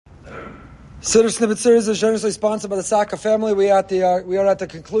Siddur Snippet series is generously sponsored by the Saka family. We are at the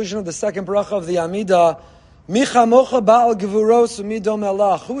conclusion of the second bracha of the Amidah. Micha mocha ba'al gevuros umidom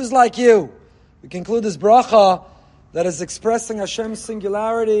elach. Who is like you? We conclude this bracha that is expressing Hashem's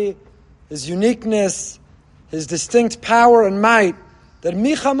singularity, His uniqueness, His distinct power and might. That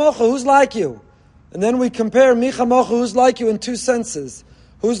Micha mocha, who's like you? And then we compare Micha mocha, who's like you, in two senses.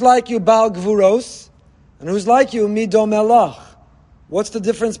 Who's like you, ba'al gevuros, and who's like you, umidom elach. What's the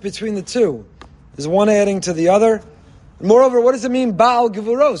difference between the two? Is one adding to the other? And moreover, what does it mean, Ba'al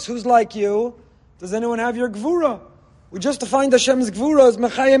Gevuros? Who's like you? Does anyone have your Gevura? We just defined Hashem's Gevura as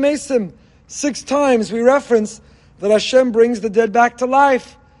Mechayim Esim. 6 times we reference that Hashem brings the dead back to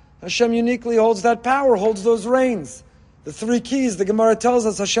life. Hashem uniquely holds that power, holds those reins. The 3 keys, the Gemara tells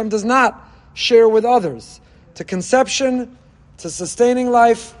us, Hashem does not share with others. To conception, to sustaining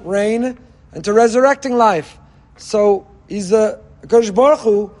life, reign, and to resurrecting life. So, He's a Kodesh Baruch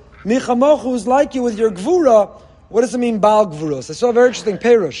Hu, Micha mocha, who's like you with your Gvura. What does it mean, Baal Gvuros? I saw a very interesting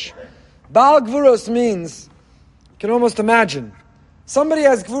Perush. Baal Gvuros means, you can almost imagine, somebody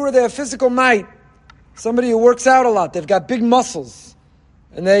has Gvura, they have physical might. Somebody who works out a lot, they've got big muscles.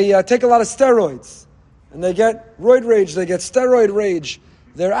 And they take a lot of steroids. And they get roid rage, they get steroid rage.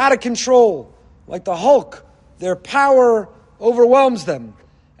 They're out of control. Like the Hulk, their power overwhelms them.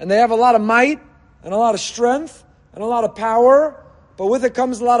 And they have a lot of might, and a lot of strength, and a lot of power, but with it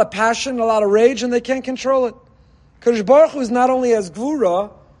comes a lot of passion, a lot of rage, and they can't control it. Kodesh Baruch Hu is not only has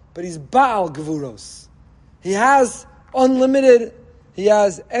Gvura, but He's Baal Gevuros. He has He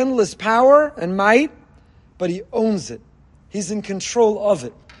has endless power and might, but He owns it. He's in control of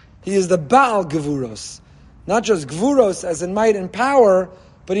it. He is the Baal Gevuros. Not just Gvuros as in might and power,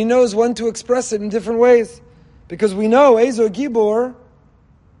 but He knows when to express it in different ways. Because we know, Ezo Gibor,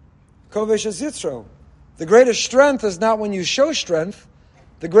 Kovesh Es Yitzro. The greatest strength is not when you show strength.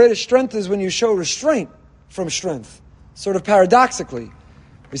 The greatest strength is when you show restraint from strength. Sort of paradoxically.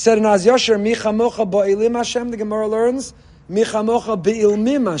 We said in Az Yosher, Micha mocha ba'ilim Hashem, the Gemara learns, Micha mocha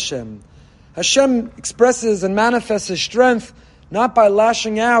be'ilmim Hashem. Hashem expresses and manifests His strength not by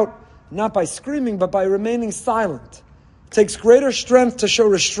lashing out, not by screaming, but by remaining silent. It takes greater strength to show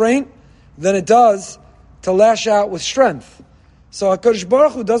restraint than it does to lash out with strength. So HaKadosh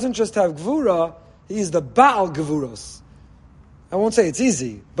Baruch Hu doesn't just have Gvura, He is the Baal Gevuros. I won't say it's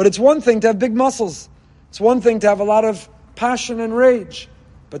easy, but it's one thing to have big muscles. It's one thing to have a lot of passion and rage.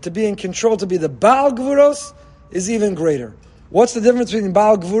 But to be in control, to be the Baal Gevuros, is even greater. What's the difference between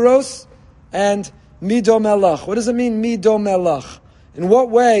Baal Gevuros and Mido Melach? What does it mean, Mido Melach? In what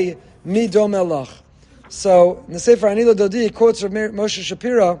way, Mido Melach? So, in the Sefer Anila Dodi, he quotes Rav Moshe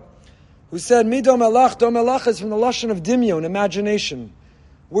Shapira, who said, Mido Melach, Do Melach is from the Lashon of Dimyon, imagination.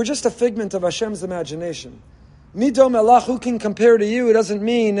 We're just a figment of Hashem's imagination. Midom Elach, who can compare to you? It doesn't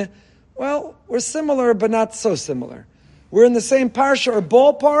mean, well, we're similar, but not so similar. We're in the same parsha or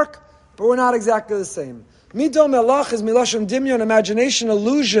ballpark, but we're not exactly the same. Midom Elach is Milashon Dimyon, imagination,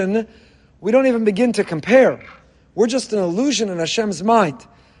 illusion. We don't even begin to compare. We're just an illusion in Hashem's mind.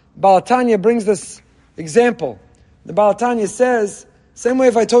 Baal HaTanya brings this example. The Baal HaTanya says, same way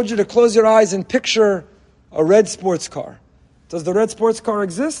if I told you to close your eyes and picture a red sports car. Does the red sports car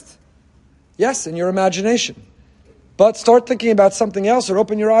exist? Yes, in your imagination. But start thinking about something else, or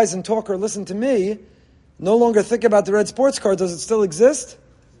open your eyes and talk or listen to me. No longer think about the red sports car. Does it still exist?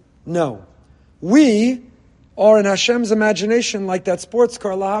 No. We are in Hashem's imagination like that sports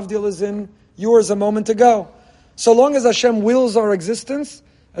car, Lahavdil, is in yours a moment ago. So long as Hashem wills our existence,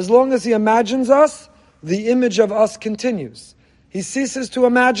 as long as He imagines us, the image of us continues. He ceases to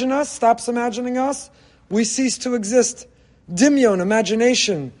imagine us, stops imagining us, we cease to exist. Dimyon,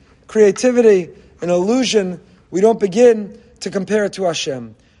 imagination, creativity, an illusion, we don't begin to compare it to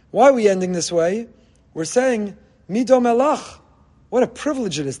Hashem. Why are we ending this way? We're saying, Mido Melach. What a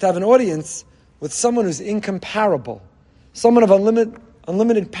privilege it is to have an audience with someone who's incomparable. Someone of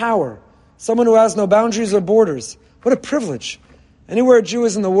unlimited power. Someone who has no boundaries or borders. What a privilege. Anywhere a Jew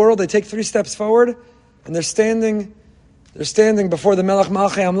is in the world, they take 3 steps forward, and they're standing before the Melech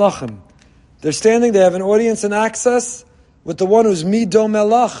Malchei Amlachim. They're standing, they have an audience and access with the one who's Mido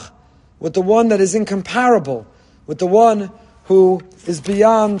Melach, with the one that is incomparable, with the one who is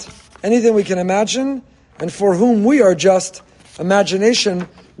beyond anything we can imagine, and for whom we are just imagination,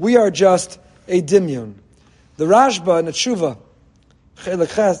 we are just a dimyon. The Rashba in the Tshuva,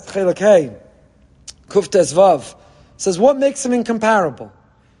 Chelek Hey, Kuftes Vav, says, what makes him incomparable?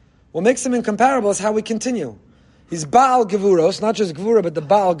 What makes him incomparable is how we continue. He's Baal Gevuros, not just Gevura, but the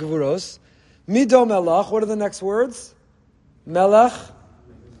Baal Gevuros. Mido Melach, what are the next words? Melech,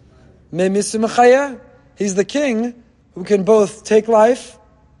 Me Misu Mechayeh. He's the king who can both take life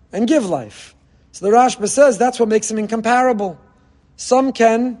and give life. So the Rashba says that's what makes him incomparable. Some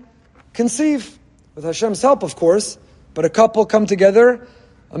can conceive, with Hashem's help, of course, but a couple come together,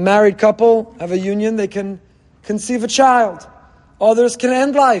 a married couple have a union, they can conceive a child. Others can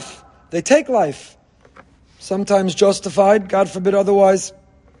end life. They take life. Sometimes justified, God forbid otherwise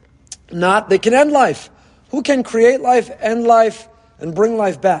not. They can end life. Who can create life, end life, and bring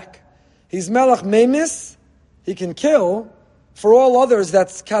life back? He's Melech Memis. He can kill. For all others,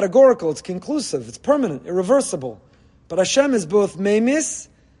 that's categorical, it's conclusive, it's permanent, irreversible. But Hashem is both Memis,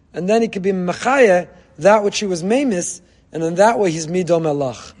 and then he could be Mechayeh, that which he was Memis, and in that way he's Mido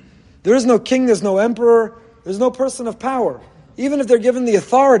Melach. There is no king, there's no emperor, there's no person of power. Even if they're given the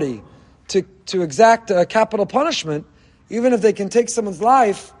authority to exact capital punishment, even if they can take someone's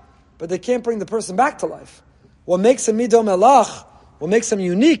life, but they can't bring the person back to life. What makes him Mido Melach, what makes him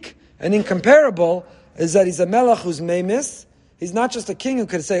unique and incomparable, is that he's a Melech who's Memis. He's not just a king who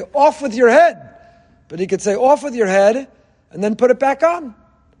could say, off with your head, but he could say, off with your head, and then put it back on.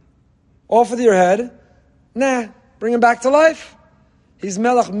 Off with your head, bring him back to life. He's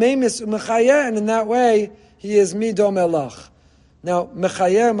Melech Memis Mechayeh, and in that way, he is Mido Melach. Now,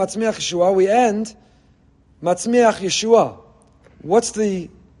 Mechayeh, Matzmiach Yeshua, we end Matzmiach Yeshua. What's the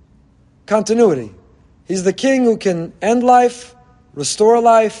continuity? He's the king who can end life, restore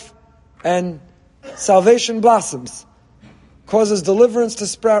life, and salvation blossoms. Causes deliverance to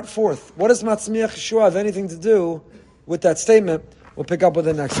sprout forth. What does Matzmiach Yeshua have anything to do with that statement? We'll pick up with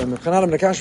the next one.